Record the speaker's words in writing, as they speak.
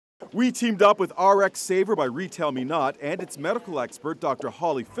We teamed up with RxSaver by RetailMeNot and its medical expert, Dr.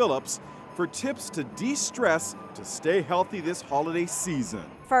 Holly Phillips, for tips to de-stress to stay healthy this holiday season.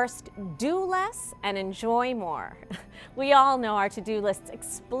 First, do less and enjoy more. We all know our to-do lists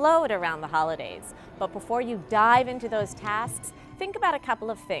explode around the holidays, but before you dive into those tasks, think about a couple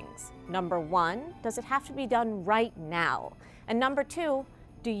of things. Number one, does it have to be done right now? And number two,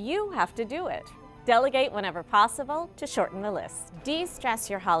 do you have to do it? Delegate whenever possible to shorten the list. De-stress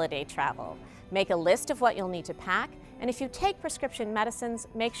your holiday travel. Make a list of what you'll need to pack, and if you take prescription medicines,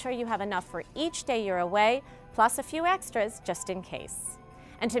 make sure you have enough for each day you're away, plus a few extras just in case.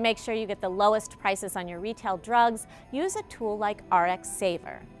 And to make sure you get the lowest prices on your retail drugs, use a tool like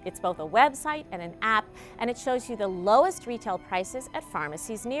RxSaver. It's both a website and an app, and it shows you the lowest retail prices at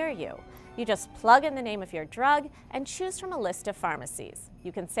pharmacies near you. You just plug in the name of your drug and choose from a list of pharmacies.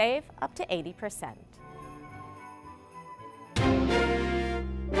 You can save up to 80%.